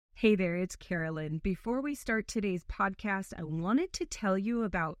Hey there, it's Carolyn. Before we start today's podcast, I wanted to tell you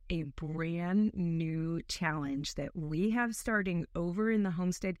about a brand new challenge that we have starting over in the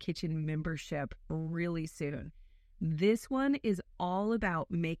Homestead Kitchen membership really soon. This one is all about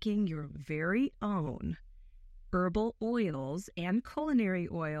making your very own herbal oils and culinary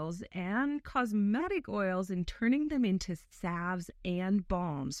oils and cosmetic oils and turning them into salves and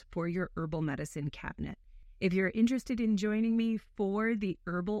balms for your herbal medicine cabinet. If you're interested in joining me for the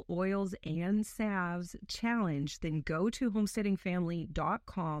Herbal Oils and Salves Challenge, then go to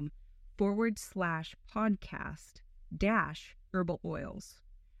homesteadingfamily.com/podcast-herbal oils.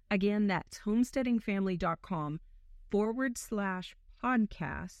 Again, that's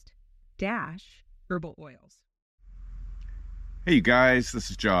homesteadingfamily.com/podcast-herbal oils. Hey, you guys, this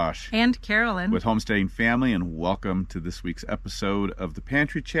is Josh. And Carolyn. With Homesteading Family, and welcome to this week's episode of the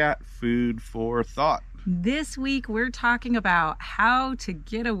Pantry Chat, Food for Thought. This week, we're talking about how to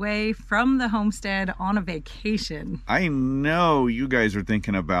get away from the homestead on a vacation. I know you guys are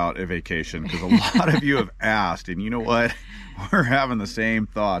thinking about a vacation because a lot of you have asked, and you know what? We're having the same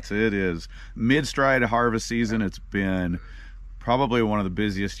thoughts. It is mid-stride harvest season. It's been probably one of the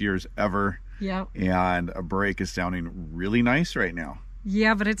busiest years ever. Yep. And a break is sounding really nice right now.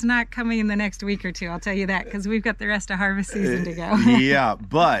 Yeah, but it's not coming in the next week or two, I'll tell you that, because we've got the rest of harvest season to go. Yeah,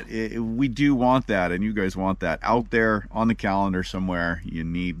 but we do want that, and you guys want that out there on the calendar somewhere. You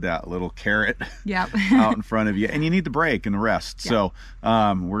need that little carrot out in front of you, and you need the break and the rest. Yep. So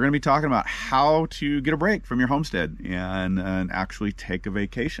we're going to be talking about how to get a break from your homestead and actually take a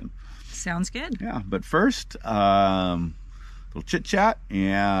vacation. Sounds good. Yeah, but first, little chit chat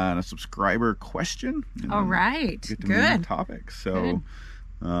and a subscriber question. All right, get to good topic. So,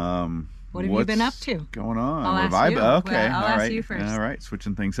 what have you been up to? Going on? I'll ask you. Okay, well, I'll ask you first. All right,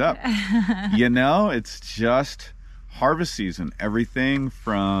 switching things up. You know, it's just harvest season. Everything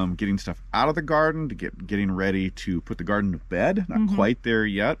from getting stuff out of the garden to getting ready to put the garden to bed. Not quite there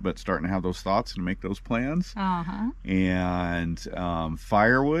yet, but starting to have those thoughts and make those plans. And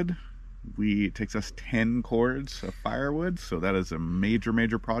firewood. It takes us 10 cords of firewood, so that is a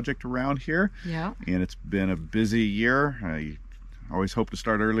major project around here. Yeah. And it's been a busy year. I always hope to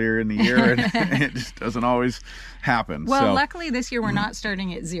start earlier in the year, and it just doesn't always happen. Well, luckily this year we're not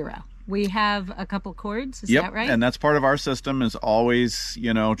starting at zero. We have a couple cords, is that right? And that's part of our system is always,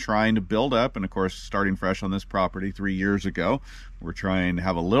 trying to build up. And of course, starting fresh on this property 3 years ago, we're trying to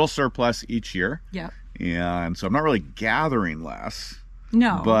have a little surplus each year. Yep. And so I'm not really gathering less.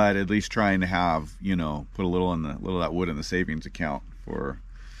 No. But at least trying to have, put a little of that wood in the savings account for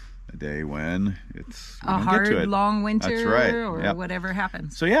a day when it's a hard, get to it. Long winter. That's right. Or whatever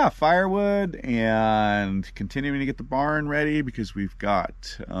happens. So yeah, firewood and continuing to get the barn ready because we've got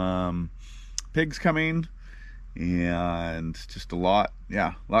pigs coming and just a lot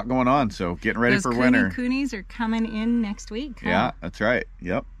going on. So getting ready for winter. Those coonies are coming in next week. Huh? Yeah, that's right.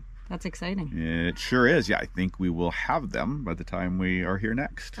 Yep. That's exciting. It sure is. Yeah, I think we will have them by the time we are here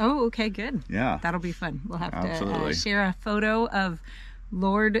next. Oh, okay, good. Yeah. That'll be fun. We'll have to share a photo of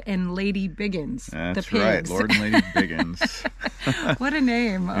Lord and Lady Biggins. That's the pigs. Right, Lord and Lady Biggins. What a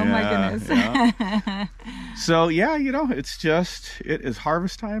name. Oh, my goodness. Yeah. So, yeah, it is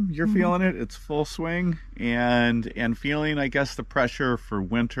harvest time. You're feeling it. It's full swing and feeling, I guess, the pressure for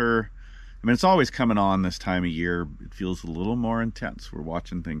winter. I mean, it's always coming on this time of year. It feels a little more intense. We're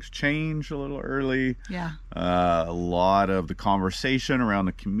watching things change a little early. Yeah. A lot of the conversation around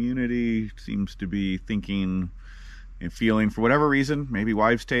the community seems to be thinking and feeling, for whatever reason, maybe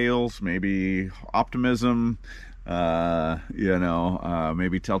wives' tales, maybe optimism,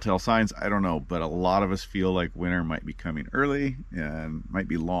 maybe telltale signs. I don't know. But a lot of us feel like winter might be coming early and might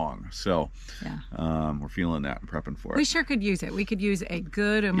be long. So we're feeling that and prepping for it. We sure could use it. We could use a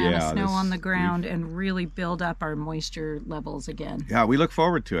good amount of snow on the ground and really build up our moisture levels again. Yeah, we look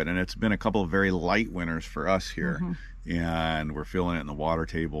forward to it. And it's been a couple of very light winters for us here. And we're feeling it in the water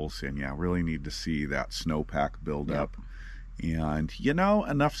tables. And really need to see that snowpack build up. And,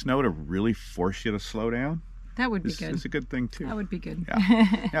 enough snow to really force you to slow down. That would be good. It's a good thing too. That would be good.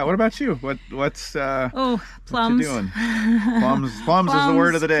 Yeah. What about you? What's plums. What you doing? Plums is the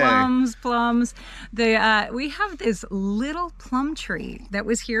word of the day. Plums. We have this little plum tree that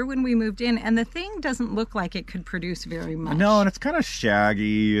was here when we moved in, and the thing doesn't look like it could produce very much. No, and it's kind of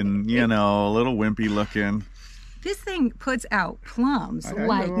shaggy and a little wimpy looking. This thing puts out plums I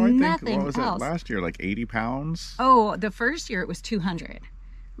nothing what was else. It last year, like 80 pounds? Oh, the first year it was 200.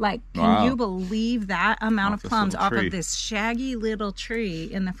 Like, can you believe that amount of plums off of this shaggy little tree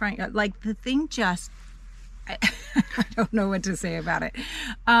in the front yard? Like, the thing just, I don't know what to say about it.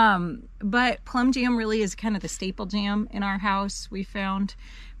 But plum jam really is kind of the staple jam in our house, we found,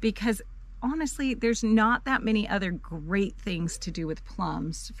 because honestly, there's not that many other great things to do with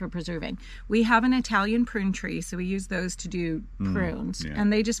plums for preserving. We have an Italian prune tree, so we use those to do prunes. Yeah.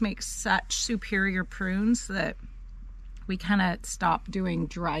 And they just make such superior prunes that we kind of stop doing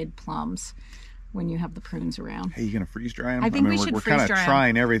dried plums when you have the prunes around. Hey, you going to freeze dry them? I think we should we're freeze kind dry of 'em.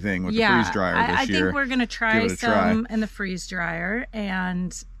 trying everything with the freeze dryer this I year. think we're going to try Give it a try. some in the freeze dryer.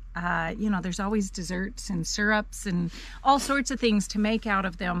 And, there's always desserts and syrups and all sorts of things to make out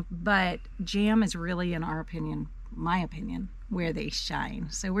of them. But jam is really, in my opinion, where they shine.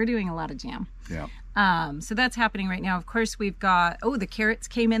 So we're doing a lot of jam. Yeah. So that's happening right now. Of course, we've got, the carrots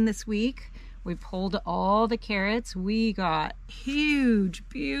came in this week. We pulled all the carrots. We got huge,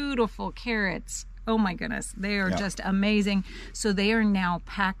 beautiful carrots. Oh my goodness, they are just amazing. So they are now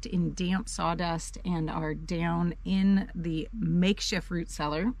packed in damp sawdust and are down in the makeshift root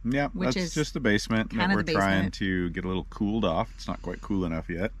cellar. Yeah, which that's is just the basement that we're the trying basement. to get a little cooled off. It's not quite cool enough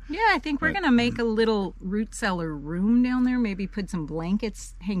yet. Yeah, I think we're going to make a little root cellar room down there. Maybe put some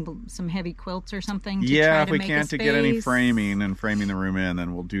blankets, hang some heavy quilts or something. Yeah, if we can't to get any framing the room in,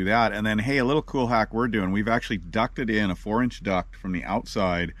 then we'll do that. And then, hey, a little cool hack we're doing. We've actually ducted in a 4-inch duct from the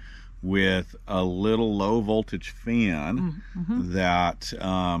outside with a little low voltage fan that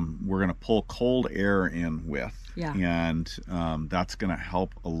we're going to pull cold air in with. Yeah. And that's going to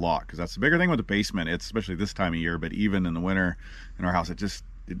help a lot, because that's the bigger thing with the basement. It's especially this time of year, but even in the winter in our house,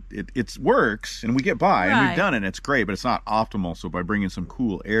 it works and we get by and we've done it and it's great, but it's not optimal. So by bringing some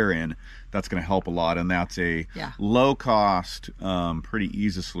cool air in, that's going to help a lot. And that's a low cost, pretty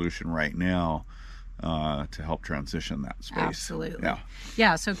easy solution right now. To help transition that space. Absolutely. Yeah.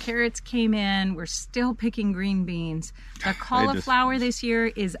 Yeah, so carrots came in. We're still picking green beans. The cauliflower this year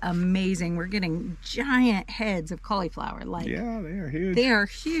is amazing. We're getting giant heads of cauliflower. Yeah, they are huge. They are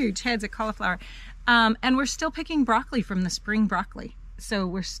huge heads of cauliflower. And we're still picking broccoli from the spring broccoli. So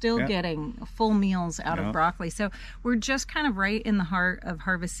we're still getting full meals out of broccoli. So we're just kind of right in the heart of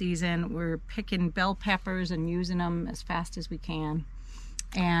harvest season. We're picking bell peppers and using them as fast as we can.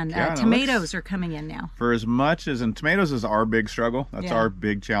 And tomatoes are coming in now. For as much as, and tomatoes is our big struggle. That's our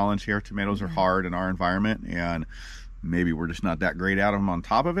big challenge here. Tomatoes are hard in our environment, and maybe we're just not that great at them on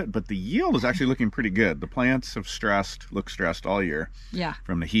top of it. But the yield is actually looking pretty good. The plants have look stressed all year. Yeah.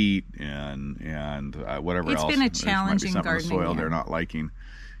 From the heat and whatever else. It's been a challenging gardening soil year. They're not liking.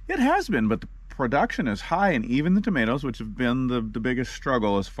 It has been, but the production is high, and even the tomatoes, which have been the biggest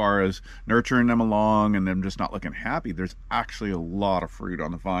struggle as far as nurturing them along and them just not looking happy, there's actually a lot of fruit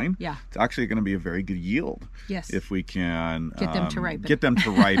on the vine. Yeah. It's actually going to be a very good yield. Yes. If we can get them to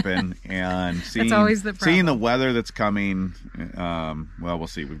ripen. And seeing, that's always the problem. Seeing the weather that's coming, we'll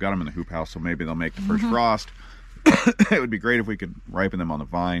see. We've got them in the hoop house, so maybe they'll make the first frost. It would be great if we could ripen them on the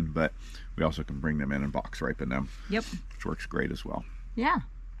vine, but we also can bring them in and box ripen them. Yep. Which works great as well. Yeah.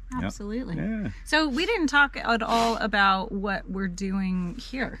 Absolutely. Yeah. So we didn't talk at all about what we're doing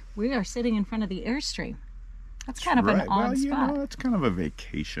here. We are sitting in front of the Airstream. That's kind of an odd spot. It's kind of a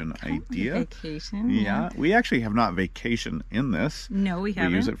vacation idea. Vacation. Yeah. We actually have not vacation in this. No, we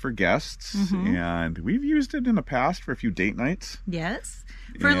haven't. We use it for guests, and we've used it in the past for a few date nights. Yes.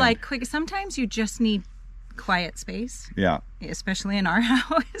 For quick, sometimes you just need quiet space. Yeah. Especially in our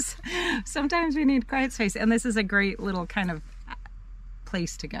house. Sometimes we need quiet space, and this is a great little kind of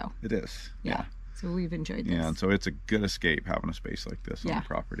place to go. It is. Yeah. So we've enjoyed this. Yeah, and so it's a good escape having a space like this on the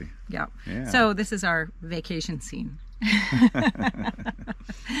property. Yeah. Yeah. So this is our vacation scene.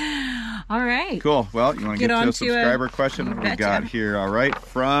 All right. Cool. Well, you want to get to a subscriber question we got here? All right.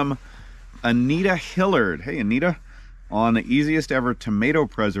 From Anita Hillard. Hey, Anita. On the easiest ever tomato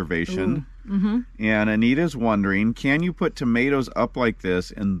preservation. And Anita's wondering, can you put tomatoes up like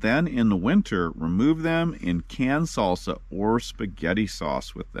this and then in the winter remove them in canned salsa or spaghetti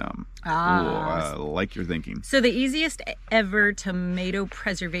sauce with them? Like you're thinking. So the easiest ever tomato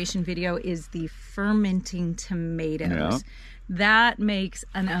preservation video is the fermenting tomatoes. Yeah. That makes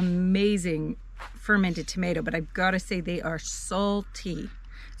an amazing fermented tomato, but I've got to say they are salty.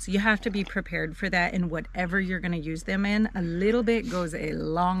 So you have to be prepared for that in whatever you're going to use them in. A little bit goes a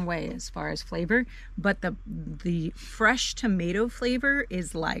long way as far as flavor, but the fresh tomato flavor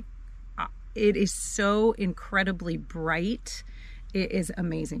is it is so incredibly bright. It is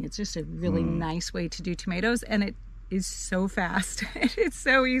amazing. It's just a really nice way to do tomatoes, and it is so fast. It's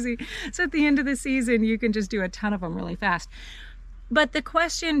so easy. So at the end of the season, you can just do a ton of them really fast. But the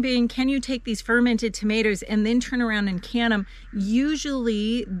question being, can you take these fermented tomatoes and then turn around and can them?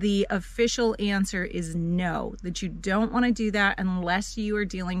 Usually the official answer is no, that you don't want to do that unless you are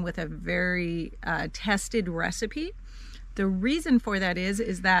dealing with a very tested recipe. The reason for that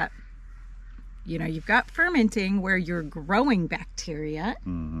is that, you know, you've got fermenting where you're growing bacteria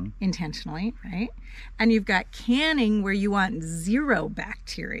intentionally, right? And you've got canning where you want zero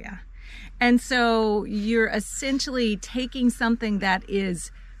bacteria. And so you're essentially taking something that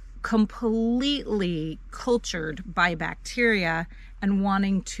is completely cultured by bacteria and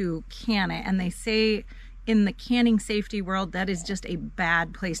wanting to can it. And they say in the canning safety world, that is just a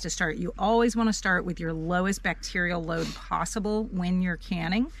bad place to start. You always want to start with your lowest bacterial load possible when you're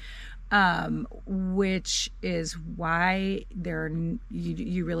canning. Which is why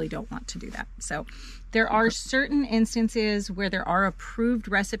you really don't want to do that. So there are certain instances where there are approved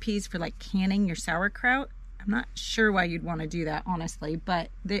recipes for like canning your sauerkraut. I'm not sure why you'd want to do that, honestly, but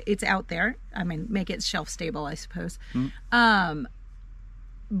it's out there. I mean, make it shelf stable, I suppose. But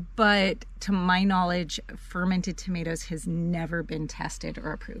to my knowledge, fermented tomatoes has never been tested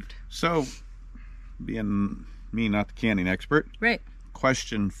or approved. So, being me, not the canning expert, right?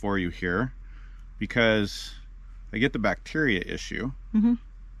 Question for you here, because I get the bacteria issue,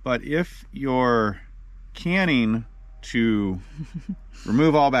 but if you're canning to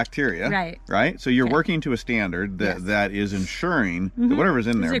remove all bacteria, right? So you're working to a standard that is ensuring that whatever's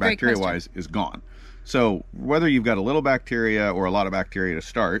in there bacteria-wise is gone. So whether you've got a little bacteria or a lot of bacteria to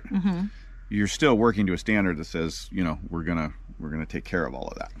start, you're still working to a standard that says, you know, we're gonna take care of all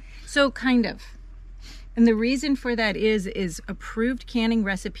of that. So kind of. And the reason for that is approved canning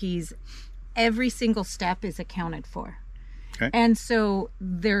recipes, every single step is accounted for. Okay. And so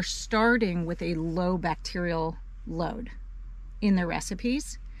they're starting with a low bacterial load in their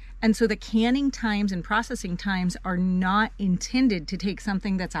recipes. And so the canning times and processing times are not intended to take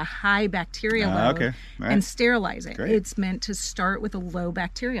something that's a high bacteria load and sterilize it. Great. It's meant to start with a low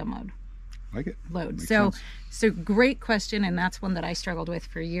bacteria load. Like it. Load. So great question, and that's one that I struggled with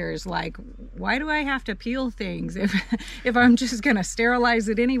for years. Like, why do I have to peel things if I'm just going to sterilize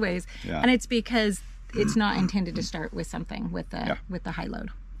it anyways? Yeah. And it's because it's not intended to start with something with the high load.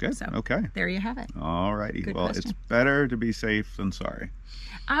 Good. So there you have it. All righty. Well, question. It's better to be safe than sorry.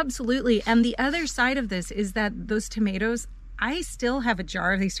 Absolutely. And the other side of this is that those tomatoes, I still have a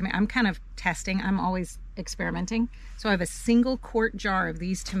jar of these tomatoes. I'm kind of testing. I'm always experimenting. So I have a single quart jar of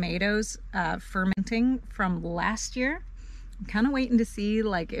these tomatoes fermenting from last year. I'm kind of waiting to see,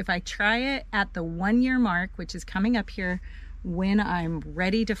 like, if I try it at the 1 year mark, which is coming up here, when I'm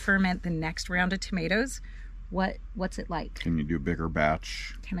ready to ferment the next round of tomatoes, what's it like? Can you do a bigger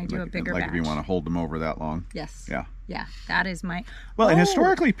batch? Can I do a bigger batch? Like if you want to hold them over that long? Yes. Yeah, that is my... Well, and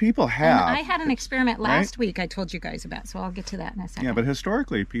historically people have... And I had an experiment last week I told you guys about, so I'll get to that in a second. Yeah, but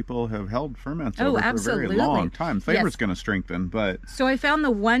historically people have held ferments over for a very long time. Flavor's going to strengthen, but... So I found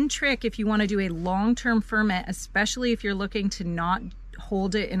the one trick if you want to do a long-term ferment, especially if you're looking to not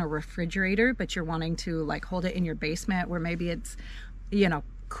hold it in a refrigerator, but you're wanting to like hold it in your basement where maybe it's, you know,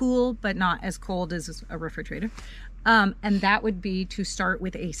 cool but not as cold as a refrigerator, and that would be to start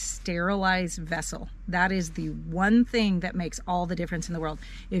with a sterilized vessel. That is the one thing that makes all the difference in the world.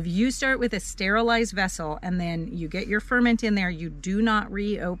 If you start with a sterilized vessel and then you get your ferment in there, you do not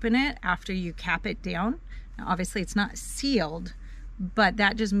reopen it after you cap it down. Now, obviously it's not sealed, but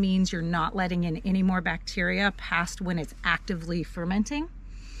that just means you're not letting in any more bacteria past when it's actively fermenting.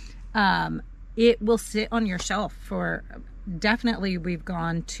 It will sit on your shelf for definitely, we've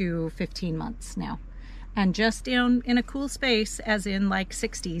gone to 15 months now, and just down in a cool space, as in like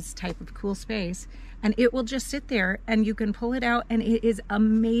 60s type of cool space, and it will just sit there and you can pull it out and it is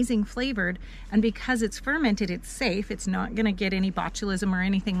amazing flavored. And because it's fermented, it's safe. It's not going to get any botulism or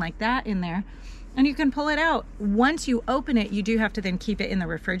anything like that in there, and you can pull it out. Once you open it, you do have to then keep it in the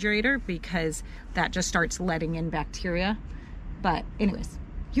refrigerator because that just starts letting in bacteria. But anyways,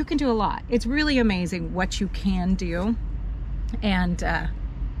 you can do a lot. It's really amazing what you can do. And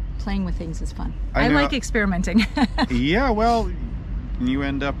playing with things is fun. I like experimenting. Yeah, well, you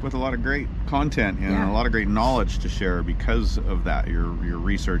end up with a lot of great content and a lot of great knowledge to share because of that, your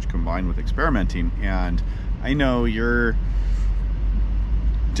research combined with experimenting. And I know you're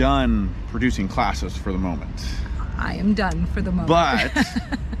done producing classes for the moment. I am done for the moment.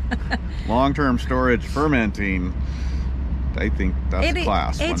 But long-term storage fermenting, I think that's a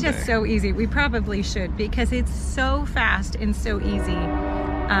class one day. It's just so easy. We probably should, because it's so fast and so easy,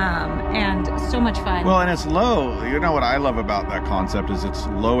 and so much fun. Well, and it's low. You know what I love about that concept is it's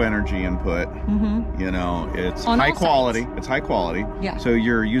low energy input. You know, it's high quality. It's high quality. Yeah. So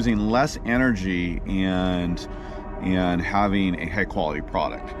you're using less energy, and and having a high quality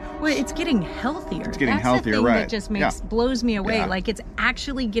product. Well, it's getting healthier. It's getting That's healthier, the thing right? that just blows me away. Yeah. Like, it's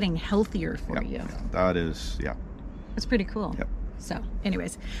actually getting healthier for you. That is, That's pretty cool. Yep. So,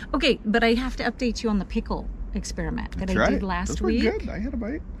 anyways, okay, but I have to update you on the pickle experiment that I did last Those week. were good. I had a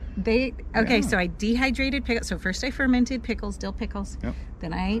bite. So I dehydrated pickles. So first I fermented pickles, dill pickles. Yep.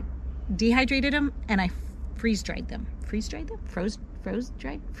 Then I dehydrated them and I freeze dried them. Freeze dried them? Freeze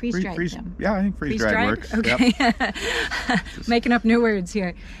dried them. Yeah, I think freeze dried works. Okay. Yep. Making up new words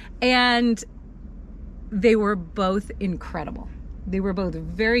here. And they were both incredible. They were both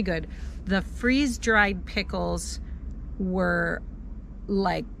very good. The freeze dried pickles were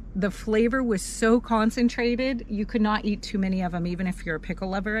like, the flavor was so concentrated, you could not eat too many of them, even if you're a pickle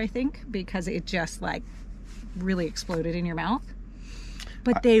lover, I think, because it just like really exploded in your mouth.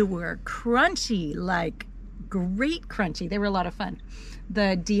 But they were crunchy, like great crunchy. They were a lot of fun.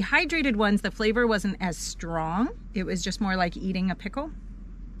 The dehydrated ones, the flavor wasn't as strong. It was just more like eating a pickle.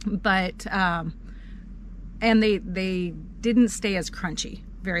 But, and they didn't stay as crunchy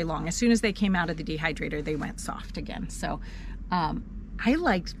very long. As soon as they came out of the dehydrator, they went soft again. So, I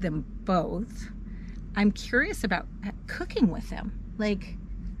liked them both. I'm curious about cooking with them. Like,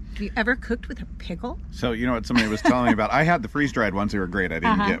 have you ever cooked with a pickle? So, you know what somebody was telling me about? I had the freeze-dried ones. They were great. I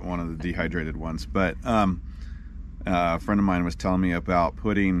didn't get one of the dehydrated ones. But a friend of mine was telling me about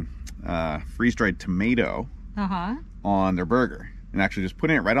putting freeze-dried tomato on their burger. And actually just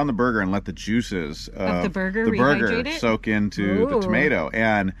putting it right on the burger and let the juices of the burger soak into the tomato.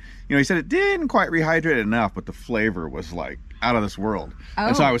 And, you know, he said it didn't quite rehydrate it enough, but the flavor was like out of this world.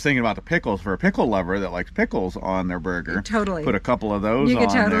 And so I was thinking about the pickles. For a pickle lover that likes pickles on their burger, totally put a couple of those on there. You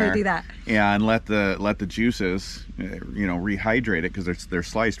could totally do that. And let the juices, you know, rehydrate it, because they're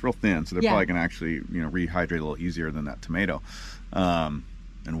sliced real thin. So they're probably going to actually, you know, rehydrate a little easier than that tomato. And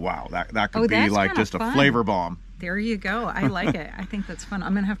wow, that could be like just a flavor bomb. There you go. I like it. I think that's fun.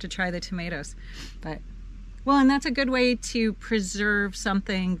 I'm going to have to try the tomatoes. Well, and that's a good way to preserve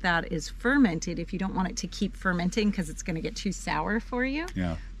something that is fermented. If you don't want it to keep fermenting because it's going to get too sour for you,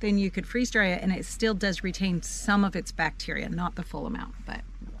 then you could freeze dry it and it still does retain some of its bacteria, not the full amount. But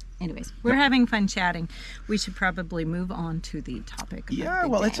anyways, we're having fun chatting. We should probably move on to the topic of the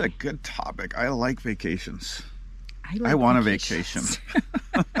day. It's a good topic. I like vacations. I want a vacation.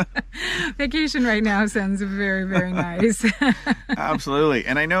 Vacation right now sounds very, very nice. Absolutely.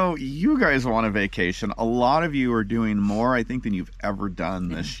 And I know you guys want a vacation. A lot of you are doing more, I think, than you've ever done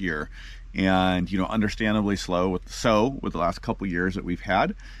this year. And, you know, understandably slow with the last couple of years that we've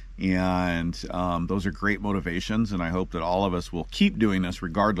had. And those are great motivations. And I hope that all of us will keep doing this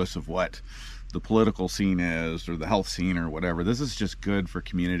regardless of what the political scene is or the health scene or whatever. This is just good for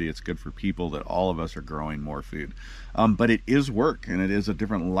community. It's good for people that all of us are growing more food. But it is work, and it is a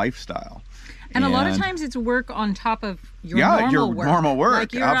different lifestyle. And a lot of times it's work on top of your normal work.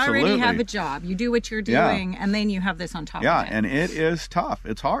 Like you already have a job. You do what you're doing, and then you have this on top of it. Yeah, and it is tough.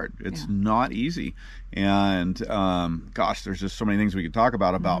 It's hard. It's not easy. And gosh, there's just so many things we could talk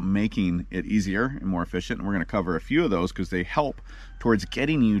about making it easier and more efficient. And we're going to cover a few of those because they help towards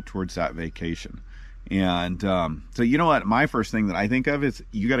getting you towards that vacation. And so you know what? My first thing that I think of is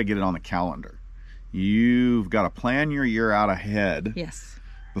you got to get it on the calendar. You've got to plan your year out ahead. Yes.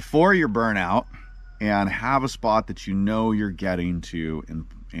 Before your burnout, and have a spot that you know you're getting to,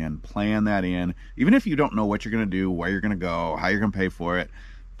 and plan that in. Even if you don't know what you're going to do, where you're going to go, how you're going to pay for it,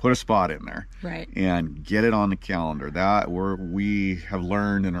 put a spot in there. Right. And get it on the calendar. That we have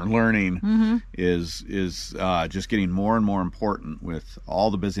learned and are learning is just getting more and more important with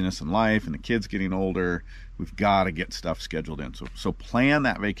all the busyness in life and the kids getting older. We've got to get stuff scheduled in. So plan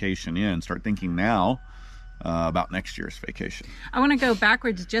that vacation in. Start thinking now about next year's vacation. I want to go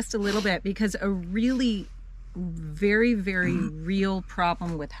backwards just a little bit, because a really very, very real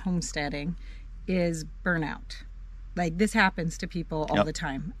problem with homesteading is burnout. Like, this happens to people all the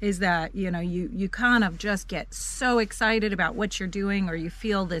time, is that, you know, you kind of just get so excited about what you're doing, or you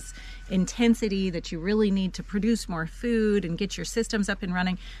feel this intensity that you really need to produce more food and get your systems up and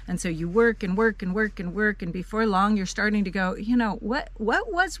running. And so you work and work and work and work. And before long, you're starting to go, you know, what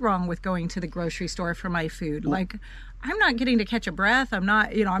was wrong with going to the grocery store for my food? Like, I'm not getting to catch a breath. I'm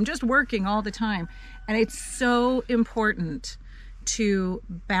not, you know, I'm just working all the time. And it's so important to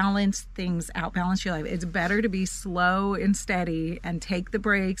balance things out, balance your life. It's better to be slow and steady and take the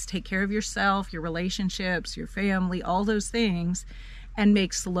breaks, take care of yourself, your relationships, your family, all those things, and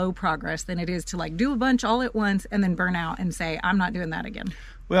make slow progress than it is to like do a bunch all at once and then burn out and say, I'm not doing that again.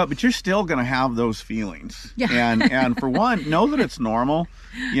 Well, but you're still going to have those feelings. Yeah. And for one, know that it's normal.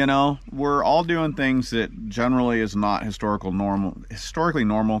 You know, we're all doing things that generally is not historically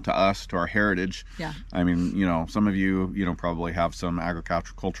normal to us, to our heritage. Yeah. I mean, you know, some of you, probably have some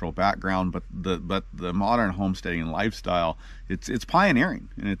agricultural background, but the modern homesteading lifestyle, it's pioneering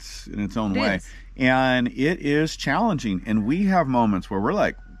in its own way. Is. And it is challenging. And we have moments where we're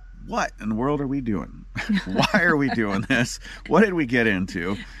like, what in the world are we doing? Why are we doing this? What did we get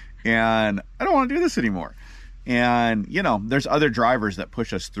into? And I don't want to do this anymore. And, there's other drivers that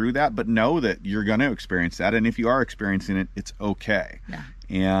push us through that, but know that you're going to experience that. And if you are experiencing it, it's okay. Yeah.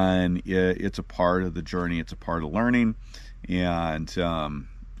 And it's a part of the journey. It's a part of learning. And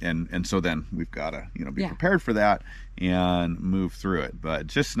so then we've got to, be prepared for that and move through it. But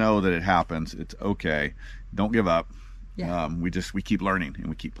just know that it happens. It's okay. Don't give up. Yeah. We keep learning and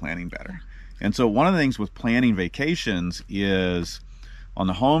we keep planning better. And so one of the things with planning vacations is on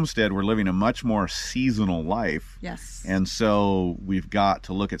the homestead, we're living a much more seasonal life. Yes. And so we've got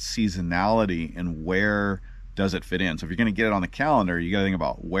to look at seasonality and where does it fit in. So if you're going to get it on the calendar, you got to think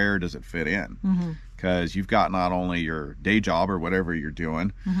about where does it fit in. Because you've got not only your day job or whatever you're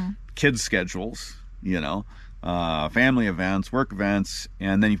doing, kids' schedules, family events, work events,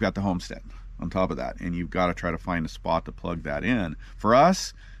 and then you've got the homestead on top of that, and you've got to try to find a spot to plug that in. For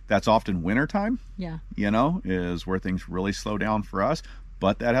us, that's often wintertime, is where things really slow down for us,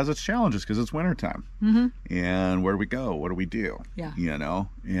 but that has its challenges because it's wintertime. And where do we go? What do we do? Yeah.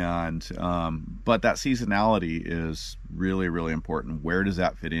 And but that seasonality is really, really important. Where does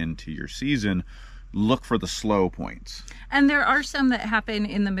that fit into your season? Look for the slow points. And there are some that happen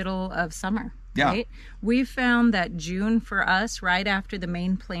in the middle of summer. Yeah. Right? We've found that June for us, right after the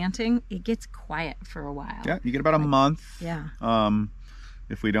main planting, it gets quiet for a while. Yeah, you get about a month. Yeah.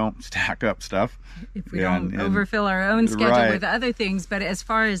 If we don't stack up stuff. If we don't overfill our own schedule right. with other things. But as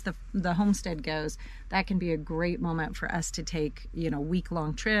far as the homestead goes, that can be a great moment for us to take,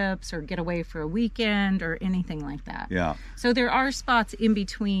 week-long trips or get away for a weekend or anything like that. Yeah. So there are spots in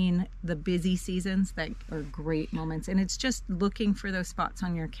between the busy seasons that are great moments. And it's just looking for those spots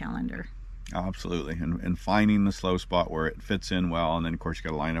on your calendar. Absolutely. And finding the slow spot where it fits in well. And then, of course, you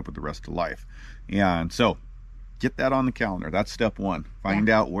got to line up with the rest of life. And so get that on the calendar. That's step one. Find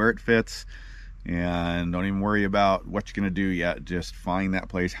out where it fits. And don't even worry about what you're going to do yet. Just find that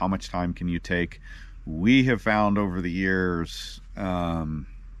place. How much time can you take? We have found over the years, 7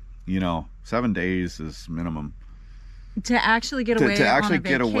 days is minimum. To actually get away actually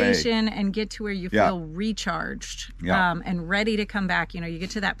on a vacation and get to where you feel recharged and ready to come back. You get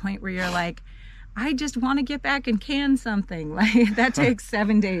to that point where you're like, I just want to get back and can something. Like that takes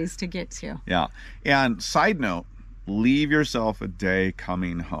 7 days to get to. Yeah. And side note, leave yourself a day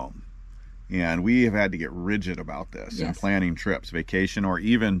coming home. And we have had to get rigid about this in planning trips, vacation, or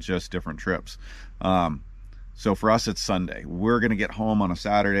even just different trips. So for us, it's Sunday. We're going to get home on a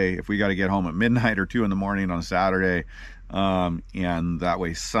Saturday. If we got to get home at midnight or 2 a.m. on a Saturday, and that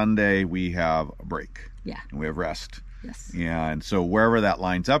way Sunday we have a break. Yeah. And we have rest. Yes. And so wherever that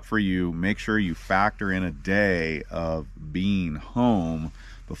lines up for you, make sure you factor in a day of being home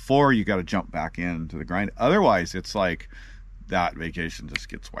before you got to jump back into the grind. Otherwise, it's like that vacation just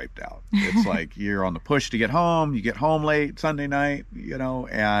gets wiped out. It's like you're on the push to get home. You get home late Sunday night,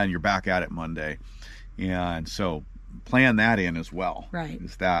 and you're back at it Monday. And so plan that in as well. Right.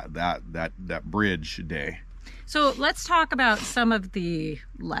 It's that bridge day. So let's talk about some of the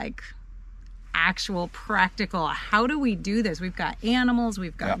actual practical, how do we do this? We've got animals,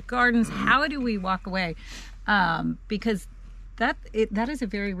 we've got gardens. How do we walk away? Because that is a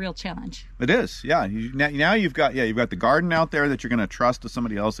very real challenge. It is. Yeah. Now you've got the garden out there that you're going to trust to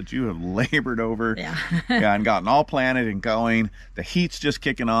somebody else that you have labored over. Yeah. And gotten all planted and going. The heat's just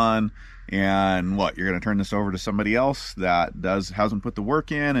kicking on. And you're going to turn this over to somebody else that hasn't put the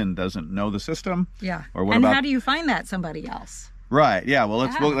work in and doesn't know the system? Yeah. Or how do you find that somebody else? Right. Yeah. Well,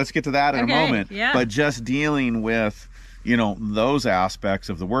 let's get to that in a moment. Yeah. But just dealing with, those aspects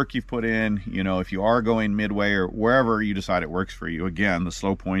of the work you've put in, if you are going midway or wherever you decide it works for you, again, the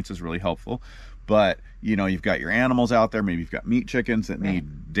slow points is really helpful. But, you've got your animals out there. Maybe you've got meat chickens that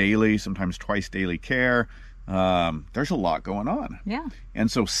need daily, sometimes twice daily care. There's a lot going on. Yeah.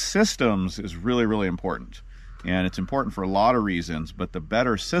 And so systems is really, really important. And it's important for a lot of reasons, but the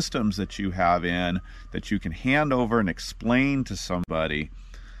better systems that you have in that you can hand over and explain to somebody,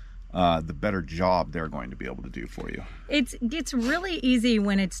 the better job they're going to be able to do for you. It's really easy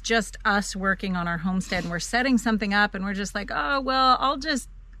when it's just us working on our homestead and we're setting something up and we're just like, oh, well, I'll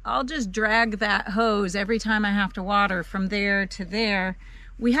just drag that hose every time I have to water from there to there.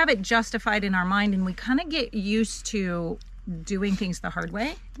 We have it justified in our mind and we kind of get used to doing things the hard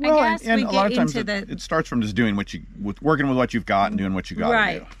way. Well, I guess and we a lot of times into it starts from just doing working with what you've got and doing what you got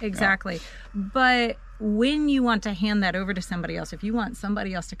to do. Right, exactly. Yeah. But when you want to hand that over to somebody else, if you want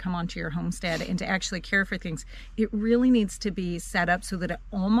somebody else to come onto your homestead and to actually care for things, it really needs to be set up so that it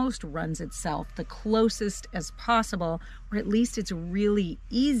almost runs itself the closest as possible, or at least it's really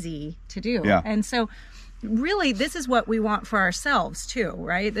easy to do. Yeah. And so really, this is what we want for ourselves too,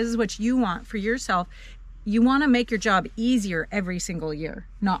 right? This is what you want for yourself. You want to make your job easier every single year,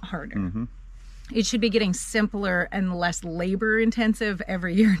 not harder. Mm-hmm. It should be getting simpler and less labor intensive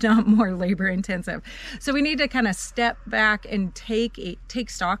every year, not more labor intensive. So we need to kind of step back and take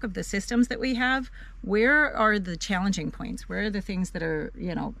stock of the systems that we have. Where are the challenging points? Where are the things that are,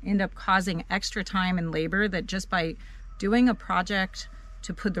 end up causing extra time and labor that just by doing a project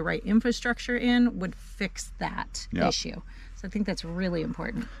to put the right infrastructure in would fix that issue? So I think that's really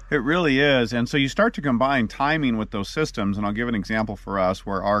important. It really is. And so you start to combine timing with those systems. And I'll give an example for us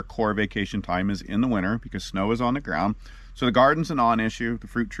where our core vacation time is in the winter because snow is on the ground. So the garden's a non-issue. The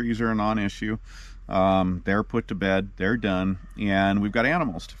fruit trees are a non-issue. They're put to bed. They're done. And we've got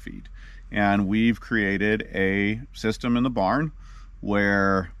animals to feed. And we've created a system in the barn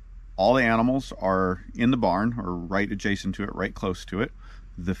where all the animals are in the barn or right adjacent to it, right close to it.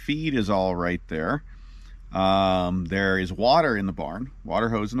 The feed is all right there. There is water in the barn, water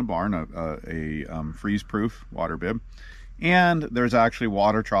hose in the barn, a freeze-proof water bib. And there's actually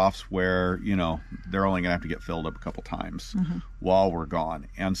water troughs where, they're only going to have to get filled up a couple times while we're gone.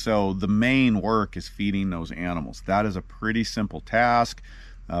 And so the main work is feeding those animals. That is a pretty simple task.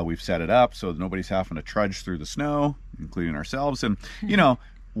 We've set it up so nobody's having to trudge through the snow, including ourselves. And,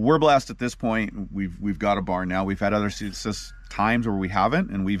 we're blessed at this point. We've got a barn now. We've had other times where we haven't,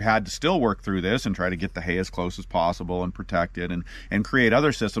 and we've had to still work through this and try to get the hay as close as possible and protect it and create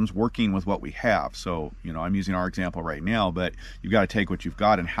other systems working with what we have. So, I'm using our example right now, but you've got to take what you've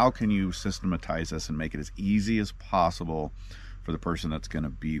got and how can you systematize this and make it as easy as possible for the person that's going to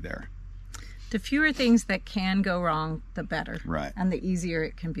be there. The fewer things that can go wrong, the better. Right. And the easier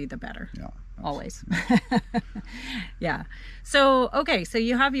it can be, the better. Yeah. Always. Yeah. So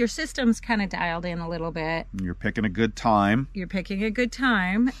you have your systems kind of dialed in a little bit. You're picking a good time. Yep.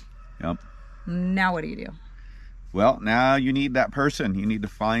 Now what do you do? Well, now you need that person. You need to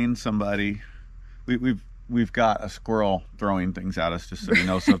find somebody. We've got a squirrel throwing things at us, just so you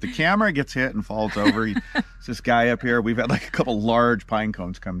know. So if the camera gets hit and falls over, it's this guy up here. We've had like a couple large pine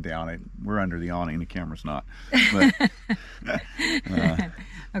cones come down. We're under the awning. The camera's not. But,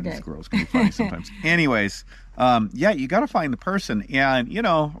 okay. Squirrels can be funny sometimes. Anyways, you got to find the person. And,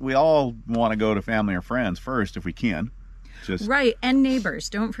 we all want to go to family or friends first if we can. Right. And neighbors.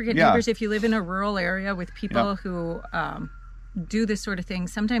 Don't forget neighbors. If you live in a rural area with people who do this sort of thing,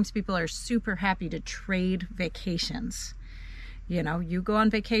 sometimes people are super happy to trade vacations. You go on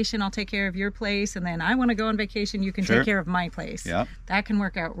vacation, I'll take care of your place, and then I want to go on vacation, you can take care of my place. Yep. That can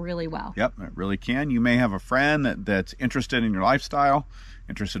work out really well. Yep, it really can. You may have a friend that's interested in your lifestyle,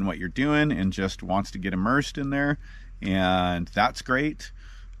 interested in what you're doing, and just wants to get immersed in there, and that's great.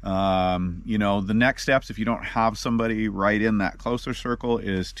 The next steps, if you don't have somebody right in that closer circle,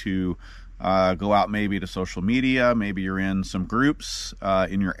 is to go out maybe to social media. Maybe you're in some groups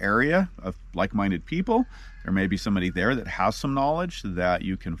in your area of like-minded people. There may be somebody there that has some knowledge that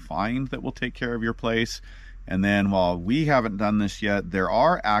you can find that will take care of your place. And then while we haven't done this yet, there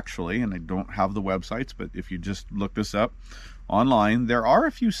are actually, and I don't have the websites, but if you just look this up online, there are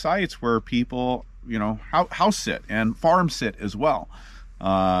a few sites where people, house sit and farm sit as well.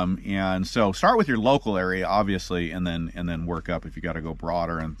 And so start with your local area, obviously, and then work up if you got to go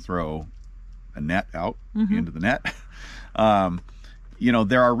broader and throw a net out into the net.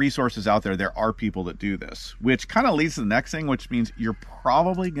 There are resources out there. There are people that do this, which kind of leads to the next thing, which means you're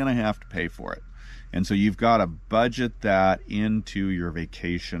probably going to have to pay for it. And so you've got to budget that into your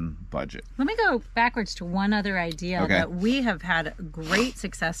vacation budget. Let me go backwards to one other idea that we have had great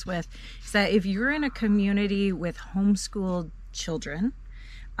success with, is that if you're in a community with homeschooled children,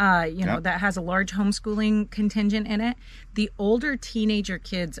 that has a large homeschooling contingent in it, the older teenager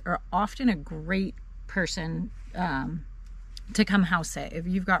kids are often a great person to come house sit. If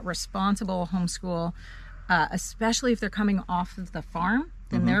you've got responsible homeschool, especially if they're coming off of the farm,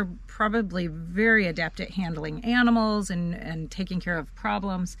 then they're probably very adept at handling animals and taking care of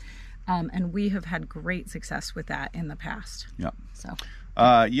problems. And we have had great success with that in the past. Yeah. So.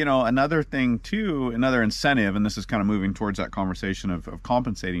 Another thing too, another incentive, and this is kind of moving towards that conversation of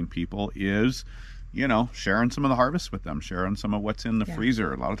compensating people, is sharing some of the harvest with them, sharing some of what's in the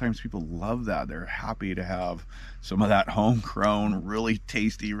freezer. A lot of times people love that. They're happy to have some of that homegrown, really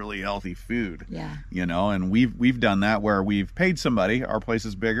tasty, really healthy food. Yeah. And we've done that where we've paid somebody. Our place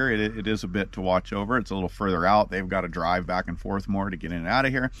is bigger. It is a bit to watch over. It's a little further out. They've got to drive back and forth more to get in and out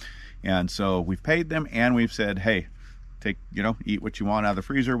of here. And so we've paid them, and we've said, hey, eat what you want out of the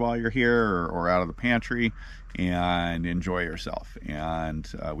freezer while you're here, or out of the pantry, and enjoy yourself.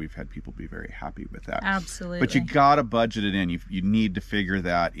 And we've had people be very happy with that. Absolutely. But you got to budget it in. You need to figure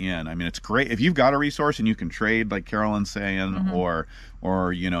that in. I mean, it's great if you've got a resource and you can trade, like Carolyn's saying,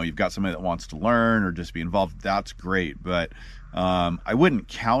 or you've got somebody that wants to learn or just be involved. That's great. But I wouldn't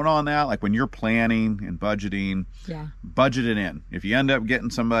count on that. Like when you're planning and budgeting, budget it in. If you end up getting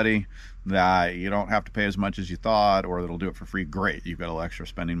somebody that you don't have to pay as much as you thought, or that'll do it for free, great. You've got a little extra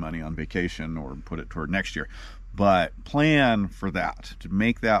spending money on vacation, or put it toward next year. But plan for that, to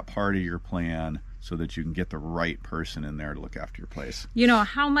make that part of your plan, so that you can get the right person in there to look after your place.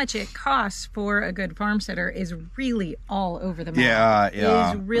 How much it costs for a good farm sitter is really all over the map.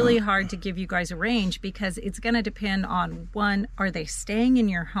 Yeah. It is really hard to give you guys a range, because it's going to depend on, one, are they staying in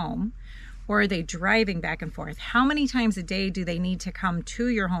your home, or are they driving back and forth? How many times a day do they need to come to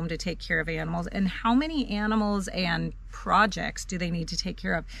your home to take care of animals? And how many animals and projects do they need to take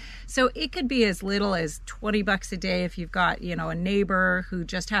care of? So it could be as little as $20 a day if you've got, a neighbor who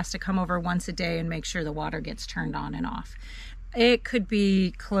just has to come over once a day and make sure the water gets turned on and off. It could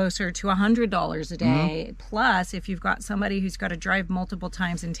be closer to $100 a day. Plus, if you've got somebody who's got to drive multiple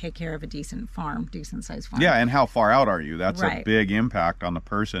times and take care of a decent sized farm. Yeah, and how far out are you? That's a big impact on the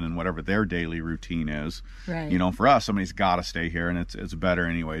person and whatever their daily routine is. Right. For us, somebody's got to stay here, and it's better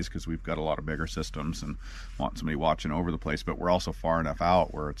anyways, because we've got a lot of bigger systems and want somebody watching over the place. But we're also far enough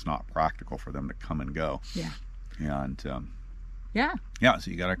out where it's not practical for them to come and go. Yeah. And so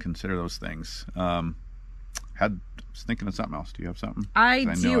you got to consider those things. I was thinking of something else. Do you have something? I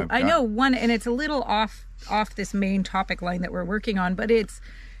do. I know one, and it's a little off this main topic line that we're working on, but it's,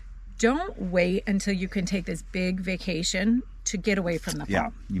 don't wait until you can take this big vacation to get away from the farm. Yeah,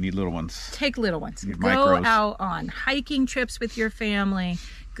 you need little ones. Take little ones. Go micros. Out on hiking trips with your family.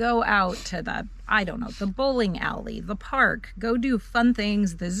 Go out to the bowling alley, the park. Go do fun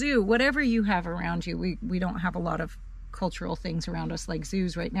things, the zoo, whatever you have around you. We don't have a lot of cultural things around us like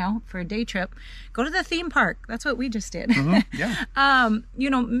zoos right now for a day trip. Go to the theme park. That's what we just did. Yeah.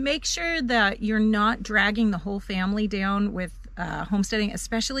 Make sure that you're not dragging the whole family down with homesteading,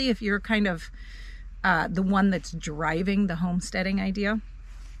 especially if you're kind of the one that's driving the homesteading idea.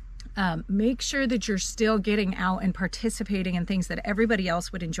 Make sure that you're still getting out and participating in things that everybody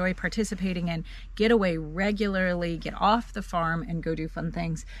else would enjoy participating in. Get away regularly, get off the farm, and go do fun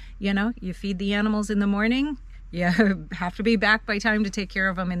things. You feed the animals in the morning. You have to be back by time to take care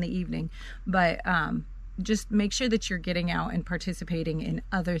of them in the evening. But just make sure that you're getting out and participating in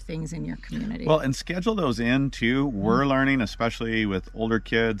other things in your community. Well, and schedule those in too. We're learning, especially with older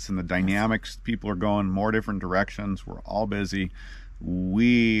kids and the dynamics. People are going more different directions. We're all busy.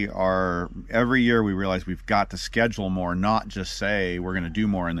 Every year we realize we've got to schedule more, not just say we're going to do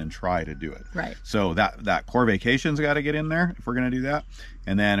more and then try to do it. Right. So that core vacation's got to get in there if we're going to do that.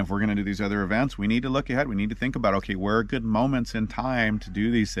 And then if we're going to do these other events, we need to look ahead. We need to think about, okay, where are good moments in time to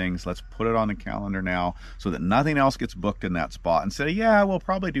do these things? Let's put it on the calendar now so that nothing else gets booked in that spot. And say, we'll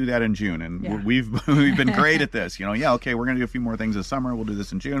probably do that in June. And we've been great at this. Okay, we're going to do a few more things this summer. We'll do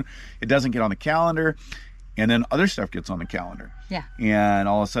this in June. It doesn't get on the calendar. And then other stuff gets on the calendar. Yeah. And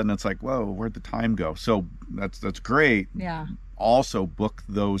all of a sudden it's like, whoa, where'd the time go? So that's great. Yeah. Also book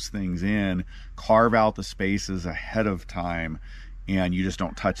those things in, carve out the spaces ahead of time, and you just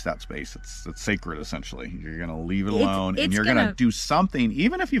don't touch that space. It's sacred, essentially. You're going to leave it alone, and you're going to do something.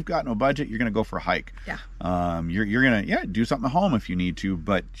 Even if you've got no budget, you're going to go for a hike. Yeah. You're going to do something at home if you need to,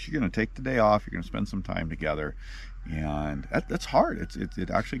 but you're going to take the day off. You're going to spend some time together. And that's hard.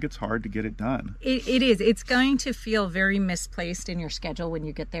 It actually gets hard to get it done. It is. It's going to feel very misplaced in your schedule when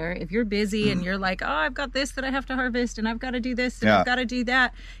you get there. If you're busy and you're like, I've got this that I have to harvest, and I've got to do this, and I've got to do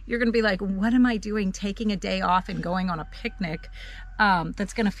that, you're going to be like, what am I doing taking a day off and going on a picnic?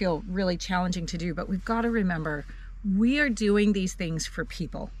 That's going to feel really challenging to do. But we've got to remember, we are doing these things for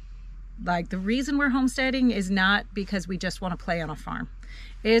people. Like, the reason we're homesteading is not because we just want to play on a farm.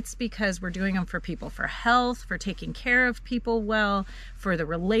 It's because we're doing them for people, for health, for taking care of people well, for the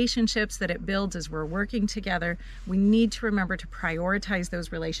relationships that it builds as we're working together. We need to remember to prioritize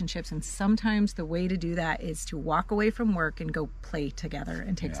those relationships. And sometimes the way to do that is to walk away from work and go play together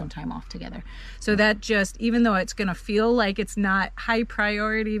and take some time off together. So that just, even though it's going to feel like it's not high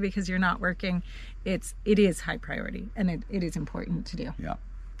priority because you're not working, it is high priority, and it is important to do. Yeah.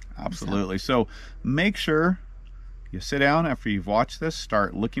 Absolutely. So make sure you sit down after you've watched this,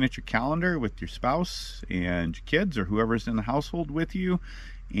 start looking at your calendar with your spouse and your kids or whoever's in the household with you.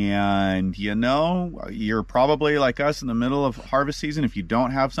 And you're probably like us in the middle of harvest season. If you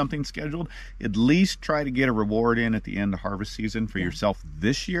don't have something scheduled, at least try to get a reward in at the end of harvest season for yourself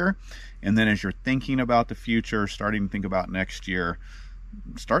this year. And then as you're thinking about the future, starting to think about next year,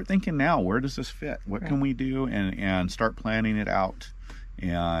 start thinking now, where does this fit? What can we do? And start planning it out.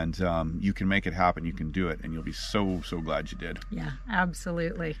 And you can make it happen. You can do it. And you'll be so, so glad you did. Yeah,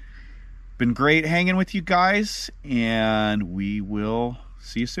 absolutely. Been great hanging with you guys. And we will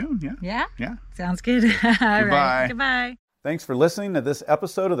see you soon. Yeah. Sounds good. All Goodbye. right. Goodbye. Thanks for listening to this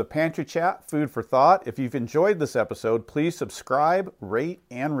episode of the Pantry Chat Food for Thought. If you've enjoyed this episode, please subscribe, rate,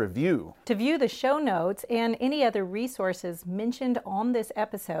 and review. To view the show notes and any other resources mentioned on this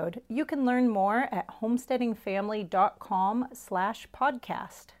episode, you can learn more at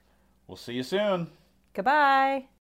homesteadingfamily.com/podcast. We'll see you soon. Goodbye.